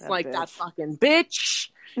off. I was like, that fucking bitch.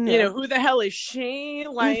 Yeah. You know, who the hell is she?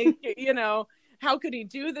 Like, you know, how could he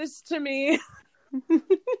do this to me?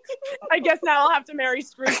 I guess now I'll have to marry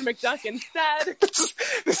Scrooge McDuck instead.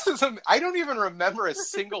 I don't even remember a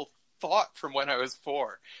single thought from when I was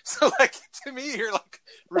 4. So, like, to me, you're like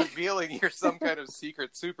revealing you're some kind of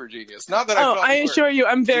secret super genius. Not that I assure you,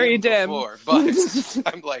 I'm very dim. Before, but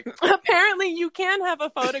I'm like, apparently, you can have a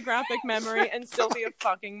photographic memory and still be a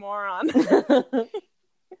fucking moron.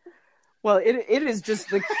 Well, it is just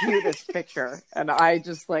the cutest picture, and I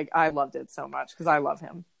loved it so much because I love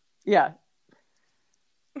him. Yeah.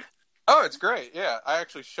 Oh, it's great. Yeah, I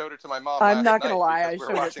actually showed it to my mom. I'm not going to lie. I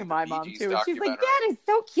showed it to my mom, too. And she's like, that is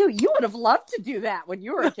so cute. You would have loved to do that when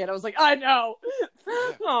you were a kid. I was like, I know.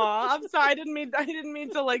 Aw, I'm sorry. I didn't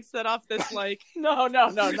mean to, like, set off this, like... No,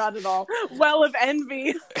 not at all. Well of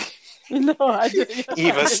envy. No, I didn't.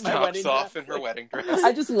 Eva stomps off in her wedding dress.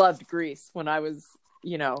 I just loved Grease when I was,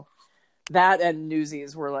 you know... That and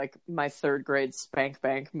Newsies were like my 3rd grade spank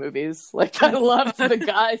bank movies. Like I loved the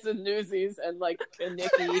guys in Newsies and like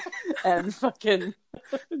Kenickie and fucking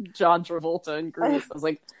John Travolta in Grease. I was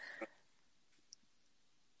like,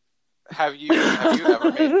 have you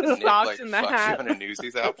ever made Nick like in the fuck hat. you in a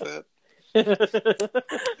Newsies outfit?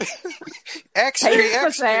 Extra.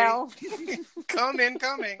 Coming.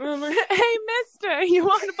 Hey, mister, you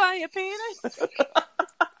want to buy a penis?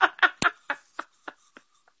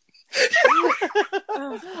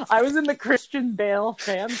 I was in the Christian Bale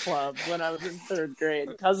fan club when I was in 3rd grade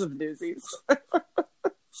because of Newsies. Oh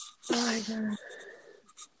my god.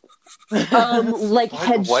 Like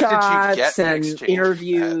headshots and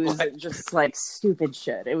interviews and just like stupid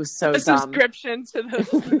shit. It was so dumb. Subscription to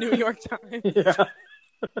the New York Times. Yeah.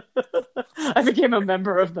 I became a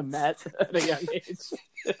member of the Met at a young age.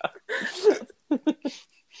 Yeah.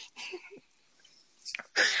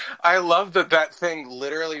 I love that thing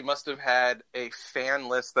literally must have had a fan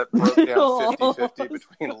list that broke down 50-50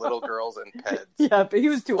 between little girls and Peds. Yeah, but he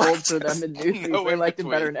was too old for them in Newsies. They liked him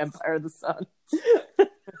better in Empire of the Sun.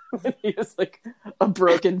 He was like a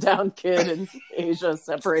broken down kid in Asia,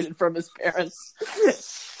 separated from his parents.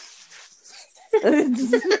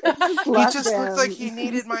 He just looked like he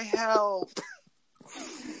needed my help.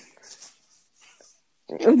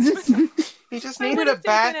 He just needed a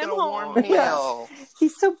bath and a warm meal.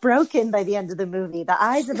 He's so broken by the end of the movie. The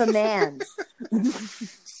eyes of a man.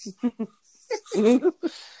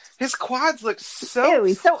 His quads look so Ew,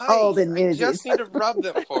 he's so tight. old in Newsies. I just need to rub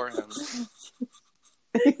them for him.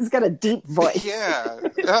 He's got a deep voice. Yeah.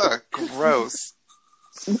 Ugh, gross.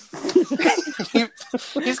 He's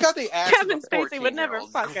got the ass Kevin of a Spacey would never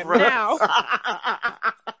 14-year-old. fuck him now.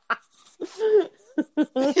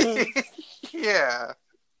 Yeah.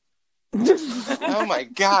 Oh my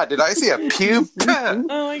god, did I see a pube?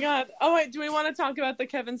 Oh my god. Oh wait, do we want to talk about the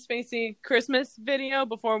Kevin Spacey Christmas video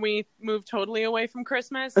before we move totally away from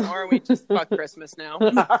Christmas? Or are we just fuck Christmas now?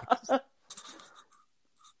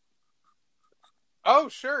 Oh,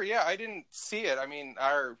 sure, yeah, I didn't see it. I mean,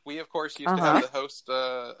 we of course used to have a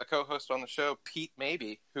co-host on the show, Pete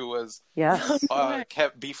Maybe, who was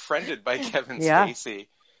befriended by Kevin Spacey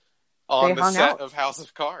on the set of House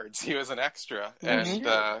of Cards. He was an extra, and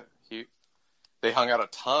they hung out a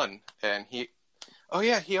ton, and he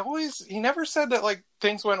never said that like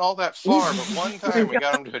things went all that far, but one time we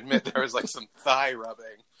got him to admit there was like some thigh rubbing,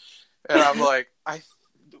 and I'm like,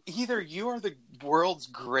 either you are the world's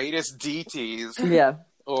greatest DTs,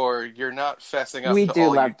 or you're not fessing up to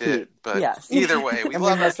all you did. But either way, we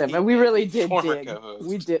love him, and we really did dig.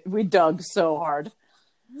 We dug so hard.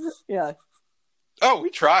 Yeah. Oh, we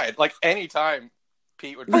tried. Like anytime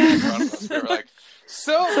Pete would be in front of us, we were like,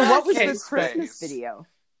 So what was the Christmas video?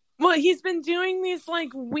 Well, he's been doing these like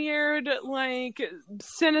weird, like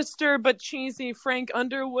sinister but cheesy Frank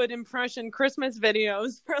Underwood impression Christmas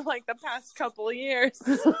videos for like the past couple of years,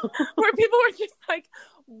 where people were just like,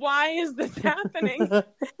 "Why is this happening? And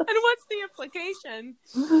what's the implication?"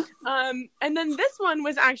 And then this one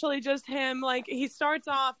was actually just him. Like he starts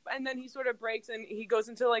off, and then he sort of breaks, and he goes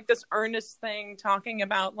into like this earnest thing, talking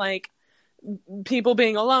about like people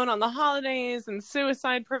being alone on the holidays and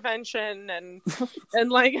suicide prevention and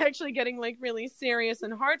like actually getting like really serious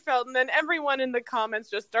and heartfelt, and then everyone in the comments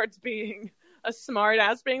just starts being a smart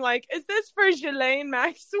ass, being like, is this for Ghislaine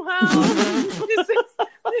Maxwell?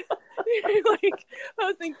 Like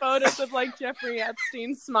posting photos of like Jeffrey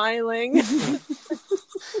Epstein smiling.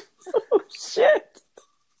 Oh shit!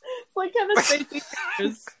 It's like Kevin Spacey.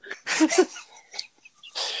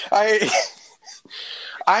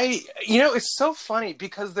 It's so funny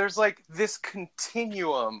because there's like this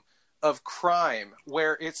continuum of crime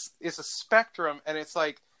where it's a spectrum, and it's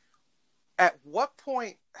like, at what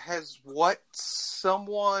point has what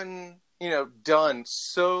someone, done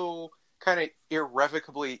so kind of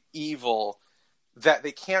irrevocably evil that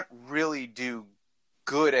they can't really do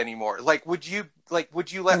good anymore? Like, would you let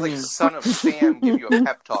like Son of Sam give you a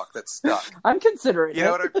pep talk that stuck? I'm considering You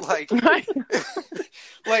know what I'm like? Like,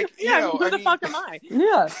 who the fuck am I?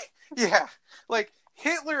 Yeah. Yeah. Like,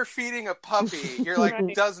 Hitler feeding a puppy, you're like,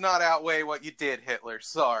 Right. does not outweigh what you did, Hitler.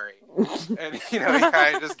 Sorry. And, he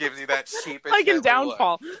kind of just gives you that sheepish Like in Hitler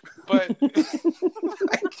Downfall. look. But,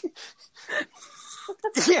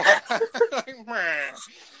 yeah.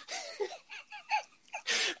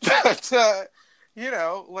 But,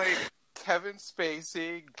 like, Kevin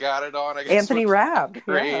Spacey got it on, I guess, Anthony with Rabb.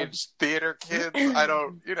 underage theater kids. I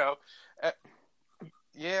don't,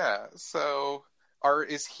 yeah. So,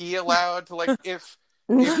 is he allowed to, like, if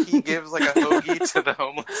he gives like a hoagie to the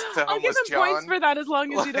homeless I'll give him John, points for that as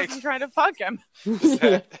long as he doesn't try to fuck him. does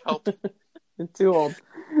that help? Too old.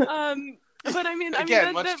 But I mean,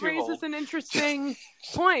 Again, that raises old. an interesting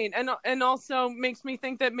point, and also makes me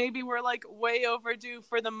think that maybe we're like way overdue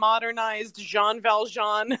for the modernized Jean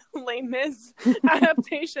Valjean Les Mis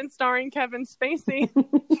adaptation starring Kevin Spacey.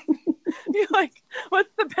 You're like,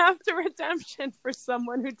 what's the path to redemption for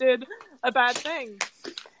someone who did a bad thing?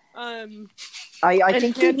 I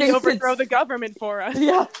think he thinks overthrow the government for us.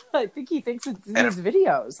 Yeah, I think he thinks it's his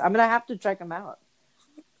videos. I'm gonna have to check him out.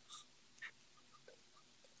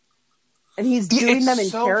 And he's doing them in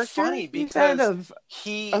so character. Funny because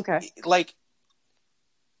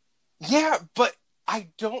yeah, but I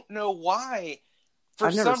don't know why.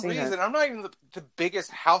 For some reason, I'm not even the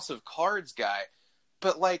biggest House of Cards guy,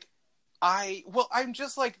 but like I'm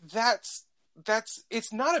just like that's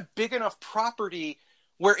it's not a big enough property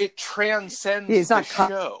where it transcends the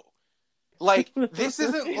show. Like, this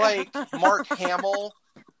isn't like Mark Hamill.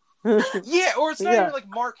 Yeah, or it's not even like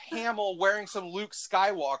Mark Hamill wearing some Luke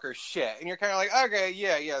Skywalker shit. And you're kind of like, okay,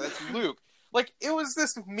 yeah, that's Luke. Like, it was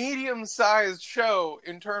this medium-sized show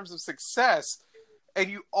in terms of success, and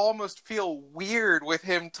you almost feel weird with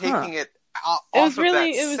him taking it off it was of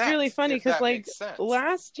really that it was set, really funny because like sense.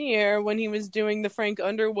 Last year when he was doing the Frank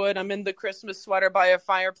Underwood I'm in the Christmas sweater by a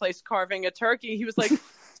fireplace carving a turkey, he was like sort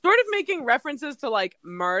of making references to like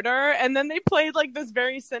murder, and then they played like this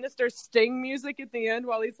very sinister Sting music at the end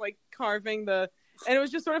while he's like carving and it was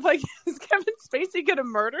just sort of like, is Kevin Spacey gonna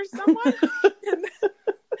murder someone? and then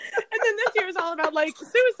this year is all about like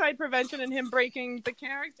suicide prevention and him breaking the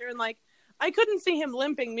character, and like I couldn't see him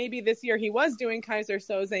limping. Maybe this year he was doing Kaiser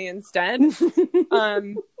Soze instead.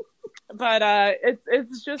 But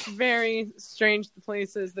it's just very strange the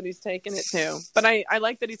places that he's taken it to. But I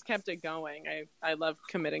like that he's kept it going. I love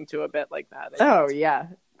committing to a bit like that. Yeah.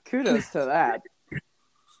 Kudos to that.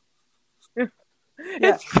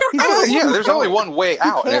 There's only one way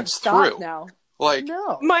out, and it's through. Now. Like,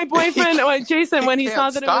 no. My boyfriend, Jason, when he saw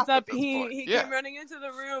that it was up, he came running into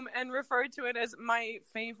the room and referred to it as my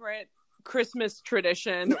favorite Christmas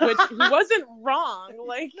tradition, which he wasn't wrong.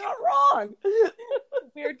 Like, not wrong.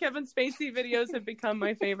 Weird Kevin Spacey videos have become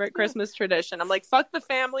my favorite Christmas tradition. I'm like, fuck the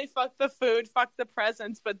family, fuck the food, fuck the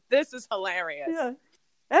presents, but this is hilarious. Yeah.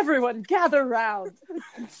 Everyone gather round.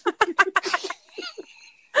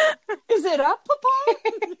 Is it up, Papa?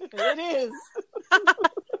 It is.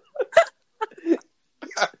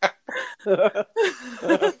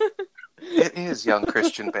 It is young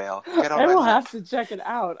Christian Bale. Get on I will that. have to check it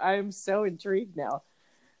out. I am so intrigued now.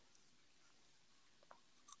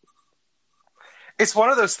 It's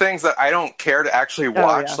one of those things that I don't care to actually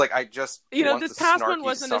watch. Yeah. Like, I just this past one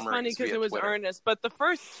wasn't as funny because it was Twitter. earnest, but the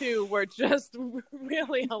first two were just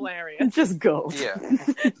really hilarious. Just go. Yeah.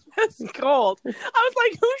 Just gold. I was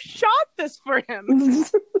like, who shot this for him?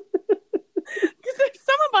 Because there's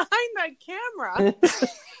someone behind that camera.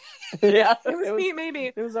 Yeah, It was Pete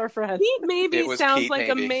Maybe. It was our friend. Pete Maybe sounds Pete like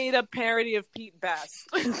Maybe. a made-up parody of Pete Best.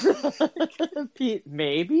 Pete,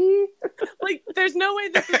 maybe? Like, there's no way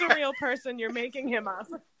this is a real person. You're making him up.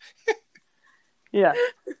 Yeah.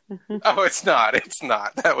 Oh, it's not. It's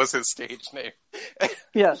not. That was his stage name.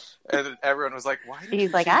 Yeah. And everyone was like, why did He's you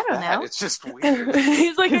like, choose I don't that? know. It's just weird.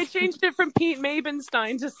 He's like, I changed it from Pete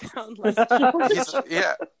Mabenstein to sound less Jewish.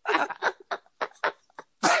 Yeah.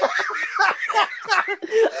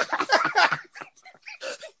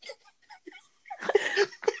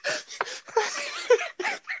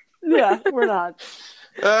 Yeah, we're not.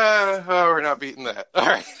 We're not beating that. All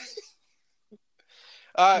right.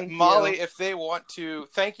 Molly, if they want to,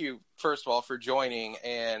 thank you first of all for joining,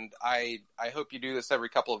 and I hope you do this every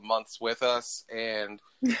couple of months with us. And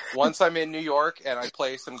once I'm in New York and I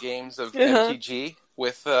play some games of MTG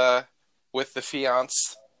with the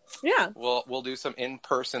fiance, we'll do some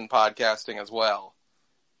in-person podcasting as well.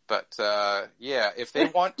 But if they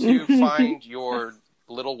want to find your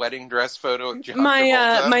little wedding dress photo of John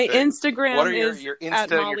Travolta, my Instagram what are is your Insta, at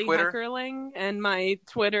Molly your Twitter? Heckerling, and my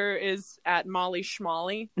Twitter is at Molly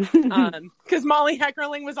Schmolly. Because Molly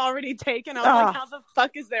Heckerling was already taken. I was like, how the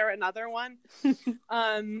fuck is there another one?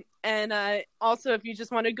 And also, if you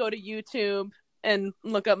just want to go to YouTube and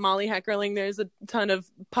look up Molly Heckerling, there's a ton of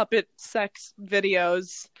puppet sex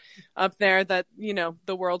videos up there that, you know,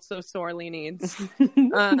 the world so sorely needs.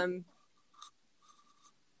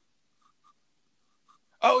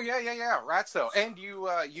 Oh yeah, Ratso, and you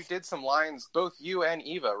did some lines. Both you and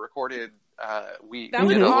Eva recorded. We did a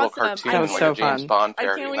little cartoon, that was like so a James fun. Bond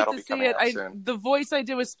parody. I can't wait That'll to be see coming it. out soon. The voice I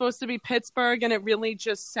did was supposed to be Pittsburgh, and it really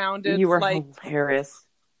just sounded. You were like hilarious.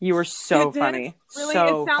 You were so funny. Really,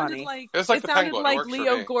 so it sounded funny. like it sounded like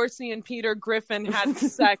Leo Gorcey and Peter Griffin had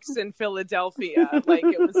sex in Philadelphia. Like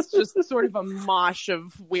it was just sort of a mosh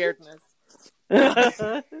of weirdness.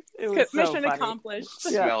 It was Mission so accomplished.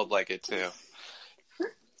 Smelled like it too.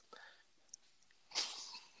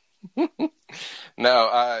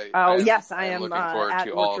 No, yes, I am looking forward at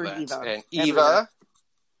to all Orchard that. Eva.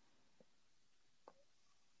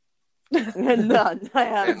 And Eva, none. I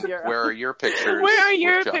have and zero. where are your pictures? Where are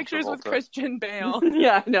your with John pictures with Travolta? Christian Bale?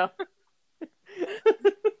 Yeah, I know.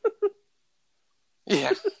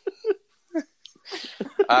 Yeah.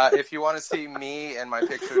 If you want to see me and my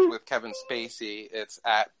pictures with Kevin Spacey, it's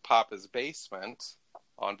at Papa's Basement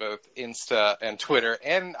on both Insta and Twitter.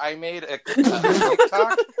 And I made a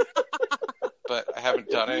TikTok, but I haven't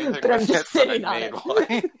done anything with it, but I made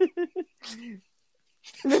one.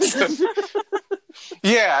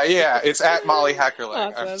 Yeah, it's at Molly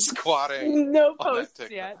Heckerling. Awesome. I'm squatting. No on that posts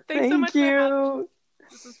TikTok. yet. Thanks so much. you.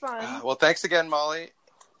 This was fun. Well, thanks again, Molly.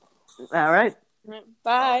 All right.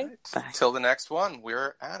 Bye. All right. Till the next one,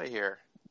 we're out of here.